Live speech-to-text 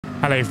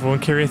Hello everyone,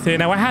 Kireth here.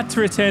 Now I had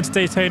to return to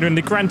Daytona in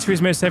the Gran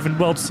Turismo 7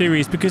 World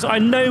Series because I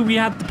know we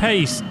had the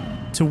pace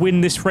to win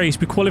this race.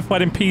 We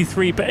qualified in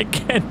P3, but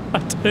again,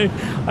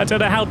 I don't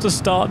know how to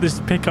start this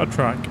pickup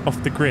truck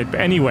off the grid. But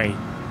anyway,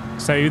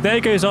 so there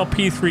goes our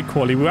P3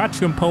 quali. We were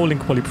actually on pole in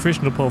quali,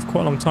 provisional pole for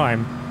quite a long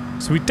time.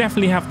 So we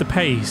definitely have the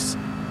pace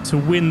to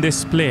win this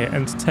split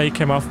and to take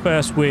him our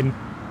first win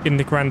in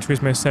the Gran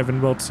Turismo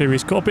 7 World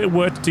Series. Got a bit of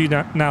work to do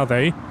now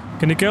though.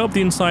 Going to go up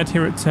the inside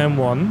here at turn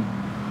 1.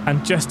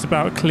 And just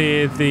about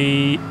clear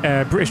the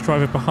British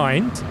driver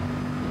behind.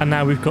 And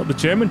now we've got the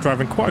German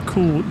driver, and quite a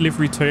cool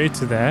livery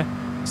Toyota there.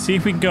 See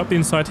if we can go up the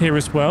inside here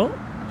as well.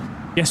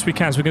 Yes, we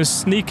can. So we're going to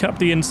sneak up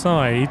the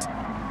inside.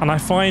 And I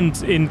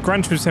find in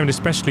Gran Turismo 7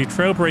 especially,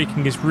 trail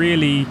braking is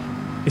really...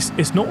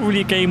 It's not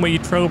really a game where you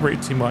trail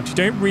brake too much. You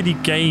don't really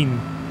gain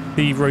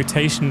the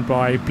rotation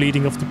by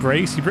bleeding off the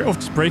brakes. You're off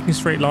just braking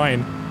straight line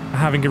and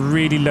having a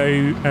really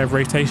low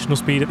rotational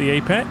speed at the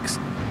apex.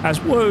 As,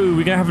 whoa,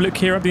 we're going to have a look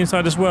here up the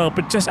inside as well,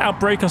 but just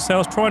outbrake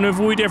ourselves, trying to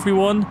avoid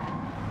everyone.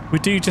 We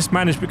do just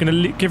manage, we're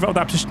going to give up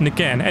that position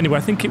again. Anyway,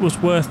 I think it was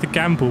worth the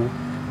gamble.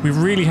 We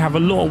really have a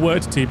lot of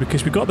work to do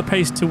because we got the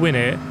pace to win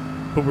it,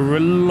 but we're a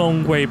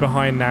long way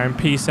behind now in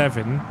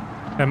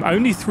P7.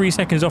 Only 3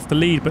 seconds off the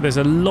lead, but there's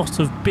a lot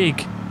of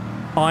big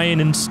iron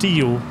and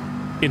steel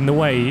in the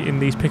way in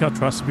these pickup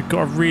trucks. We've got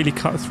to really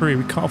cut through.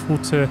 We can't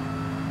afford to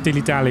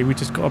dilly-dally. We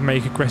just got to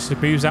make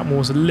aggressive moves. That one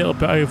was a little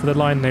bit over the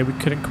line there. We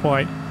couldn't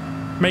quite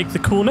make the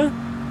corner.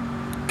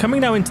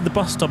 Coming now into the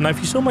bus stop. Now, if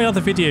you saw my other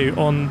video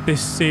on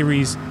this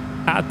series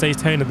at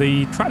Daytona,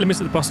 the track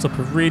limits at the bus stop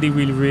are really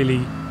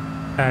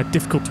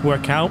difficult to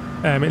work out.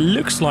 It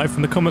looks like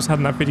from the comments I had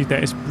in that video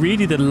that it's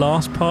really the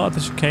last part of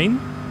the chicane,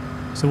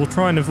 so we'll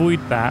try and avoid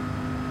that.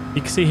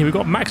 You can see here we've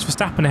got Max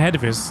Verstappen ahead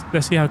of us.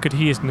 Let's see how good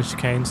he is in the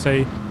chicane.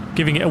 So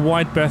giving it a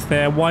wide berth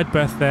there, wide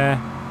berth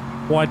there,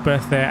 wide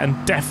berth there,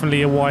 and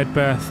definitely a wide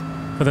berth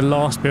for the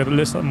last bit. It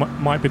looks like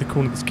might be the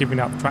corner that's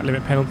giving out the track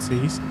limit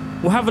penalties.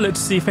 We'll have a look to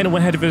see if anyone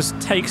ahead of us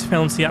takes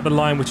penalty at the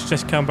line, which has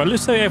just come. But it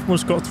looks like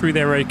everyone's got through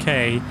there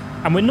okay.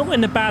 And we're not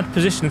in a bad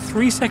position.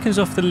 3 seconds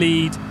off the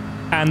lead.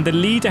 And the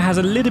leader has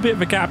a little bit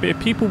of a gap. If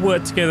people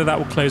work together, that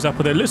will close up.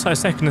 Although it looks like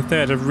second and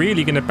third are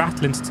really going to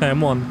battle into turn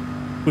 1,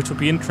 which will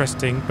be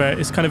interesting. But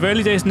it's kind of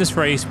early days in this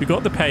race. We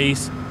got the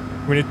pace.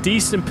 We're in a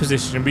decent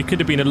position. We could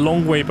have been a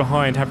long way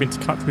behind having to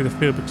cut through the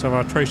field because of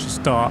our atrocious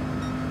start.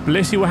 But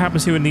let's see what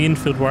happens here in the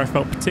infield where I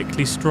felt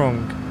particularly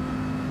strong.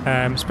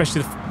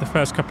 Especially the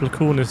first couple of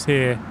corners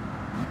here,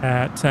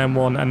 turn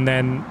 1 and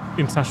then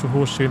International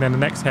Horseshoe and then the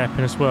next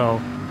hairpin as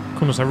well.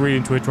 Corners I really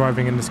enjoy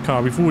driving in this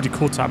car. We've already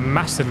caught up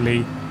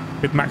massively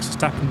with Max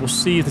Verstappen. We'll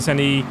see if there's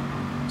any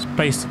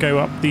space to go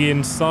up the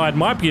inside.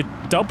 Might be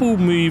a double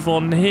move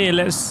on here.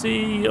 Let's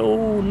see.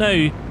 Oh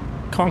no,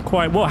 can't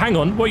quite. Well, hang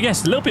on. Well,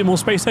 yes, a little bit more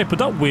space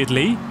opened up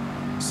weirdly.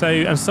 So,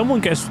 and someone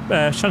gets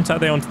shunted out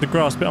there onto the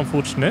grass. A bit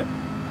unfortunate.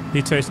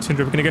 The Toyota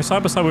Tundra. We're going to go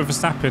side by side with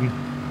Verstappen.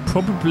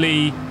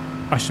 Probably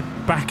I should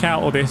back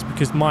out of this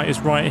because Mike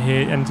is right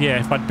here, and yeah,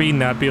 if I'd been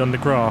there, I'd be on the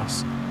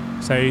grass.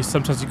 So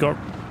sometimes you've got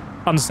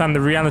to understand the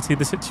reality of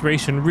the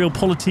situation, real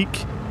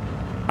politique.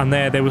 And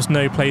there was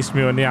no place for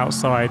me on the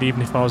outside,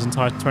 even if I was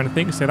entitled to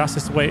anything. So that's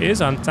just the way it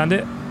is. I understand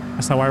it.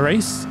 That's how I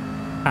race.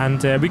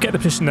 And we get the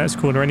position next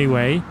corner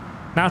anyway.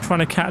 Now trying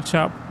to catch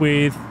up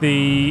with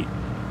the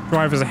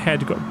drivers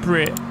ahead. We've got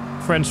Brit,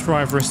 French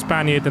driver, a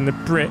Spaniard, and the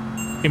Brit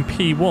in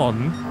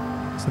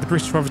P1. So the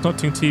British driver's not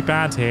doing too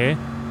bad here.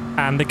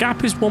 And the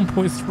gap is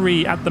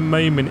 1.3 at the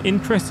moment.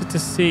 Interested to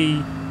see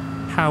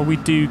how we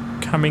do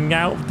coming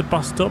out of the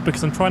bus stop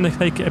because I'm trying to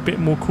take it a bit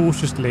more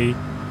cautiously.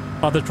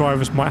 Other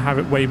drivers might have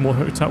it way more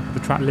hooked up with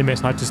the track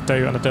limits. I just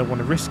don't, and I don't want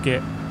to risk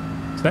it.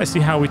 So let's see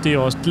how we do.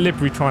 I was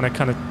deliberately trying to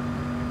kind of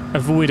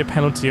avoid a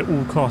penalty at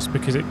all costs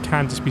because it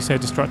can just be so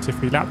destructive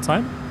for your lap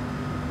time.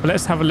 But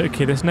let's have a look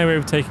here. There's no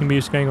overtaking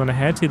moves going on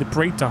ahead. See the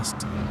brake dust.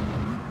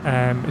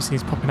 It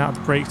seems popping out of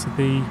the brakes of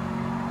the...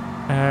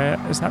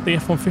 is that the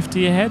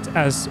F-150 ahead?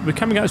 As we're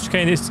coming out of the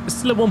chicane, it's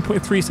still a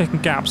 1.3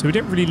 second gap, so we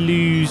don't really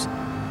lose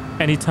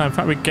any time. In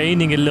fact, we're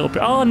gaining a little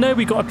bit. Oh no,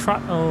 we got a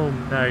track. Oh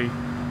no.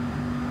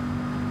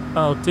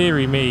 Oh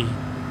dearie me.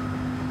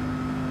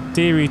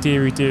 Dearie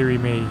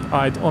me.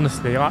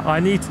 Honestly, I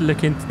need to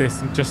look into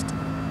this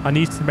and I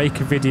need to make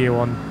a video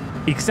on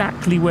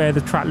exactly where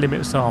the track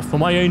limits are for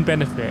my own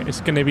benefit. It's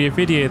going to be a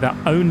video that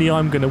only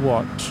I'm going to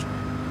watch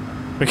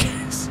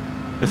because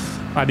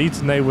I need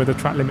to know where the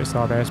track limits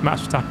are there. As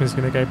Max Verstappen is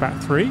going to go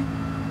back 3.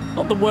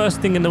 Not the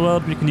worst thing in the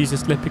world. We can use the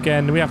slip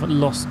again. We haven't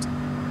lost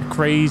a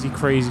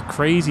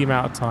crazy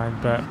amount of time,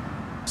 but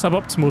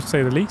suboptimal to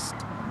say the least.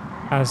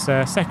 As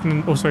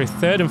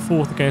third and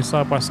fourth are going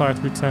side by side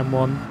through turn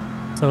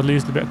 1, so I'll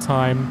lose a bit of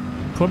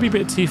time. Probably a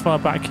bit too far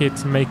back here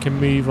to make a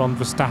move on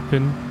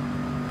Verstappen,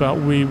 but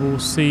we will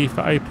see if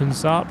it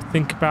opens up.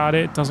 Think about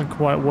it. Doesn't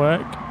quite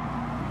work.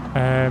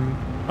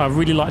 I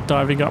really like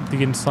diving up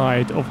the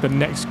inside of the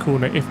next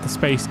corner if the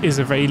space is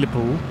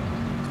available.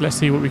 So let's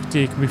see what we can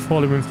do. Can we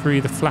follow him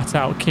through the flat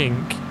out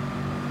kink?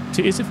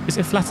 Is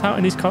it flat out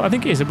in his car? I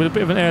think it is. With a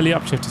bit of an early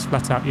upshift, it's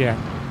flat out, yeah.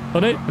 Oh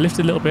no, I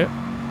lifted a little bit.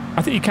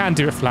 I think you can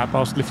do it flat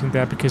whilst lifting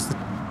there because the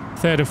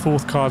third and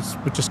fourth cars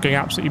were just going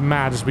absolutely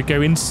mad as we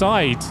go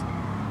inside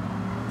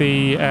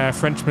the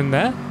Frenchman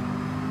there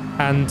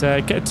and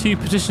get 2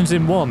 positions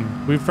in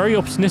 1. We were very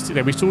opportunistic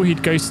there. We saw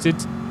he'd ghosted.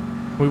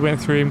 We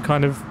went through him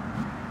kind of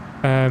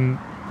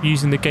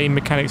using the game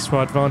mechanics to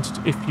our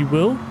advantage, if you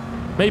will.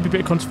 Maybe a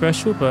bit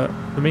controversial, but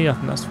for me, I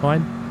think that's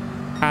fine.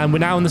 And we're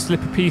now on the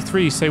slip of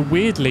P3. So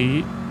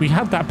weirdly, we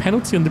had that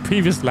penalty on the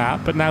previous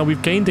lap, but now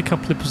we've gained a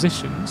couple of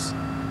positions.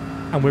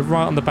 And we're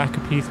right on the back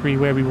of P3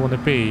 where we want to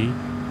be.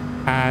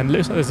 And it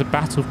looks like there's a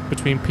battle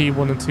between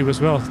P1 and 2 as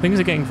well. Things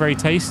are getting very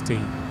tasty.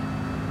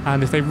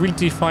 And if they really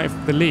do fight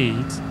for the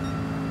lead,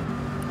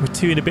 with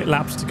 2 and a bit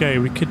laps to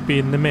go, we could be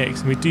in the mix.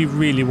 And we do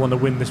really want to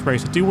win this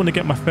race. I do want to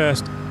get my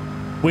first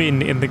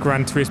win in the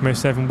Gran Turismo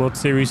 7 World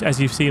Series.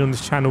 As you've seen on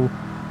this channel,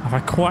 I've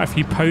had quite a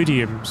few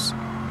podiums.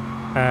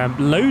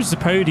 Loads of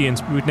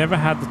podiums, but we've never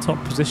had the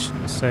top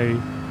position. So,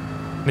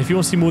 and if you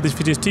want to see more of these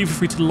videos, do feel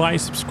free to like,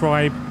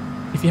 subscribe.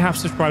 If you have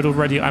subscribed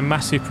already, I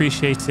massively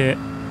appreciate it.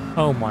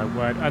 Oh my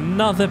word,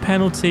 another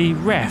penalty.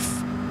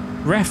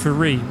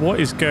 Referee, what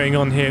is going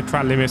on here at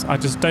track limits? I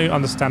just don't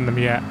understand them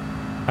yet.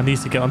 I need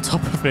to get on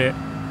top of it.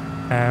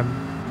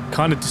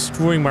 Kind of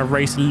destroying my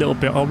race a little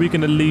bit. Are we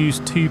going to lose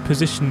 2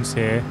 positions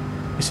here?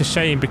 It's a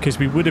shame because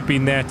we would have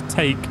been there to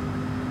take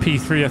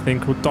P3, I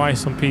think, or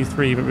dice on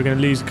P3, but we're going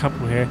to lose a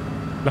couple here.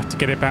 We'll have to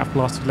get it back for the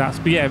last 2 laps.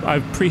 But yeah, I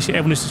appreciate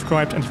everyone who's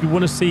subscribed, and if you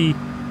want to see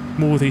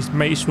more of these,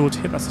 make sure to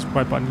hit that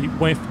subscribe button. You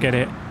won't forget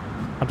it.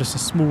 I'm just a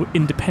small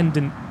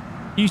independent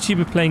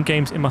YouTuber playing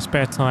games in my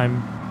spare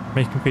time,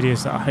 making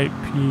videos that I hope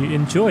you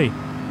enjoy.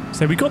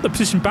 So we got the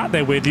position back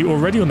there weirdly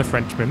already on the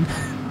Frenchman.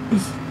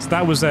 So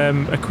that was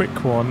a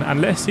quick one, and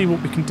let's see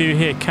what we can do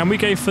here. Can we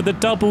go for the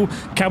double?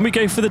 Can we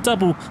go for the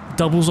double?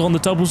 Double's on, the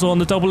double's on,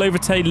 the double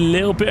overtake,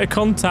 little bit of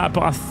contact,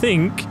 but I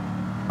think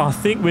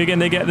we're going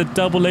to get the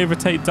double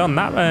overtake done.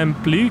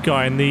 That blue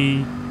guy in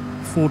the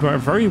Ford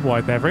went very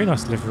wide there, very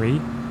nice delivery,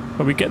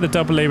 but we get the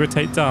double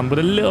overtake done with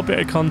a little bit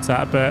of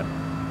contact, but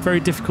very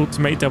difficult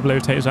to make double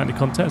overtakes without any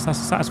contact. So that's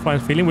a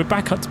satisfying feeling. We're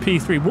back up to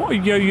P3. What a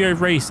yo-yo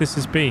race this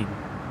has been.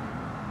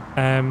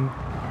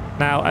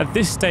 Now, at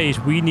this stage,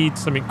 we need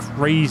something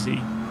crazy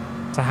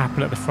to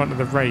happen at the front of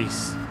the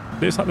race.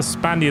 Looks like the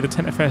Spaniard, the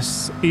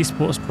 10FS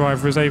esports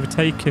driver, has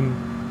overtaken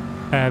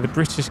the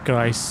British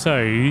guy,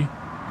 so we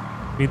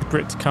need the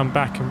Brit to come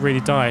back and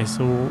really dice,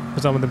 or for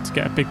some of them to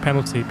get a big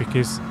penalty,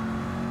 because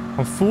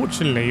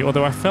unfortunately,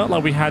 although I felt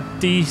like we had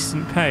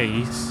decent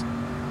pace,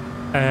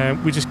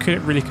 we just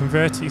couldn't really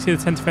convert it. You see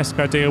the 10FS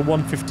guy doing a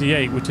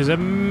 158, which is a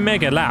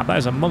mega lap. That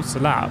is a monster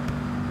lap.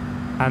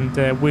 And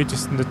we're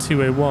just in the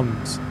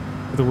 201s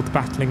with all the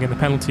battling and the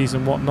penalties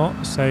and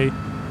whatnot. So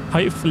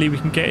hopefully we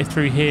can get it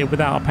through here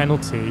without a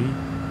penalty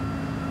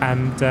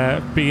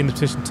and be in the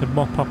position to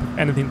mop up if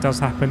anything does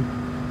happen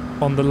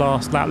on the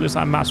last lap. Looks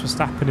like Max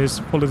Verstappen has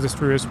followed this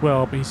through as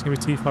well, but he's going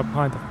to be too far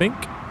behind, I think.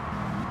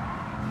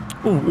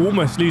 Oh,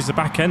 almost lose the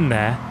back end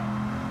there.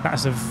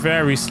 That's a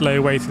very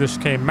slow way through the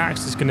chicane.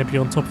 Max is going to be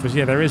on top of us.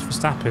 Yeah, there is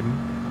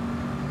Verstappen.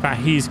 But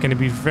he's going to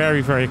be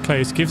very, very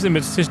close. Gives him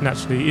a decision,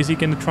 actually. Is he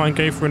going to try and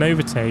go for an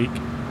overtake?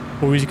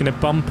 Or is he going to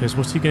bump us?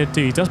 What's he going to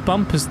do? He does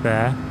bump us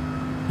there.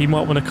 He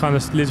might want to kind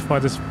of solidify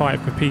this fight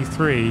for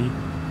P3.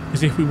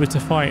 Because if we were to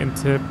fight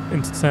into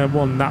turn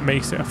 1, that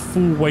makes it a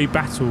full-way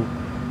battle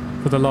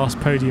for the last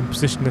podium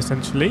position,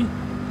 essentially.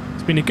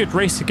 It's been a good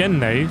race again,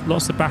 though.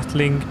 Lots of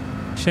battling.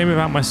 Shame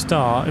about my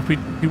start. If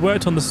we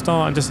worked on the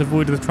start and just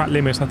avoided the track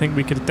limits, I think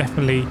we could have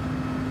definitely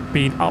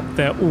been up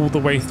there all the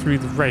way through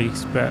the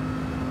race. But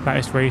that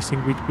is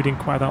racing. We didn't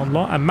quite that on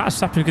lot. And Max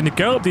Verstappen is going to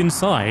go up the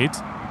inside.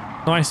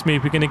 Nice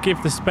move. We're going to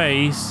give the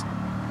space.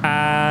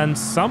 And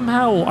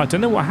somehow, I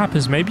don't know what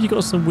happens. Maybe he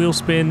got some wheel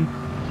spin.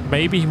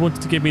 Maybe he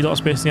wanted to give me a lot of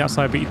space on the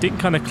outside, but he didn't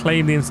kind of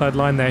claim the inside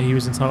line there he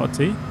was entitled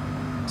to.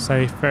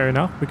 So fair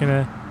enough. We're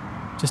going to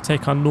just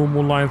take our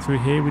normal line through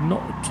here. We're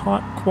not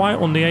quite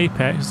on the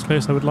apex as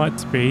close as I would like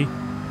to be.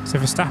 So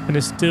Verstappen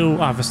is still...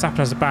 Verstappen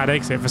has a bad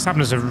exit. Verstappen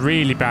has a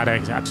really bad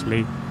exit,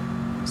 actually.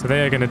 So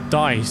they are going to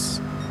dice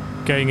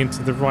going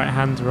into the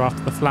right-hander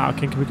after the flat.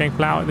 Okay, can we go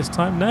flat out this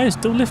time? No,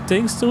 still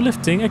lifting, still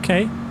lifting.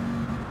 Okay.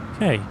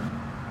 Okay.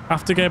 I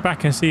have to go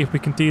back and see if we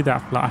can do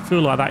that flat. I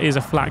feel like that is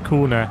a flat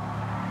corner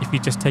if you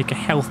just take a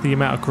healthy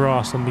amount of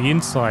grass on the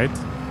inside.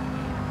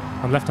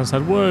 On the left-hand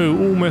side. Whoa,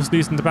 almost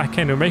losing the back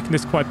end. We're making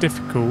this quite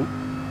difficult.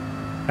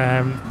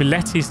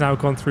 Villetti's now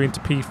gone through into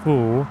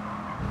P4.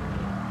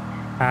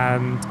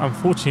 And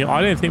unfortunately,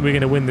 I don't think we're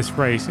going to win this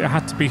race. It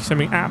had to be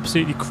something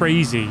absolutely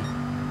crazy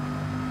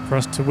for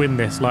us to win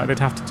this. Like, they'd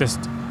have to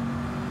just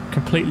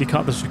completely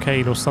cut the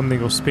chicane or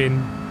something, or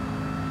spin.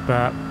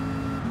 But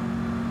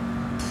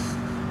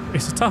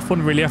it's a tough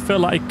one, really. I feel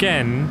like,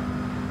 again,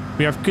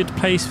 we have good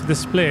pace for the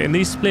split. And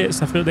these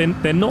splits, I feel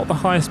they're not the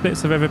highest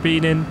splits I've ever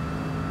been in.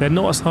 They're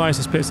not as high as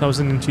the splits I was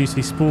in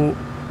GT Sport.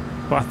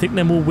 But I think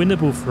they're more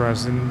winnable for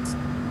us. And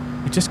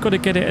we just got to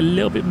get it a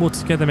little bit more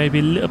together, maybe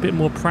a little bit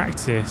more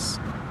practice.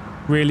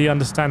 Really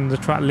understanding the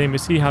track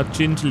limit. See how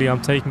gingerly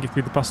I'm taking it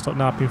through the bus stop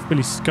now. I've been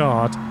fully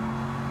scarred.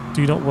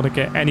 Do not want to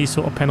get any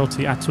sort of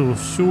penalty at all.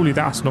 Surely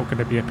that's not going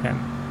to be a pen.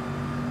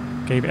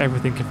 Gave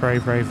everything a very,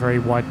 very, very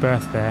wide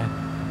berth there.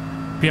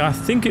 But yeah, I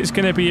think it's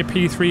going to be a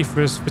P3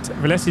 for us.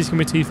 Valessi's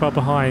going to be too far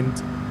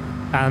behind.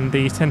 And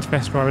the 10th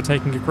best driver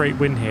taking a great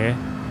win here.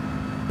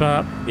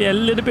 But yeah, a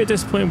little bit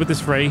disappointed with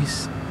this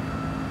race.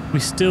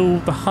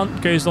 The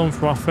hunt goes on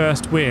for our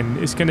first win.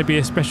 It's going to be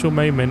a special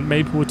moment.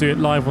 Maybe we'll do it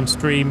live on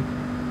stream.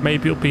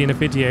 Maybe it'll be in a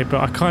video.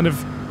 But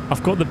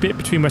I've got the bit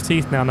between my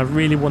teeth now, and I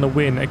really want to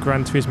win a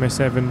Gran Turismo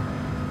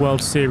 7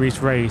 World Series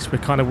race.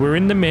 We're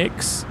in the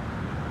mix.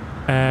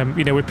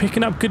 We're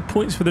picking up good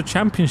points for the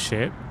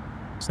championship.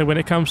 So when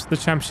it comes to the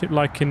championship,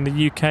 like in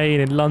the UK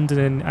and in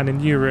London and in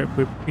Europe,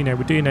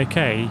 we're doing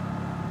okay.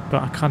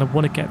 But I kind of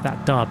want to get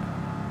that dub.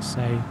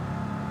 So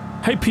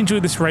hope you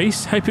enjoyed this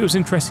race. Hope it was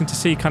interesting to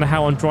see kind of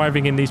how I'm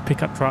driving in these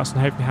pickup trucks,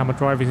 and hopefully how my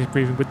driving is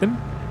improving with them.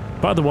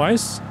 But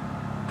otherwise,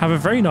 have a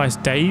very nice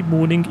day,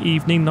 morning,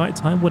 evening, night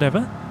time, whatever.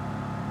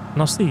 And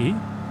I'll see you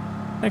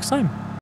next time.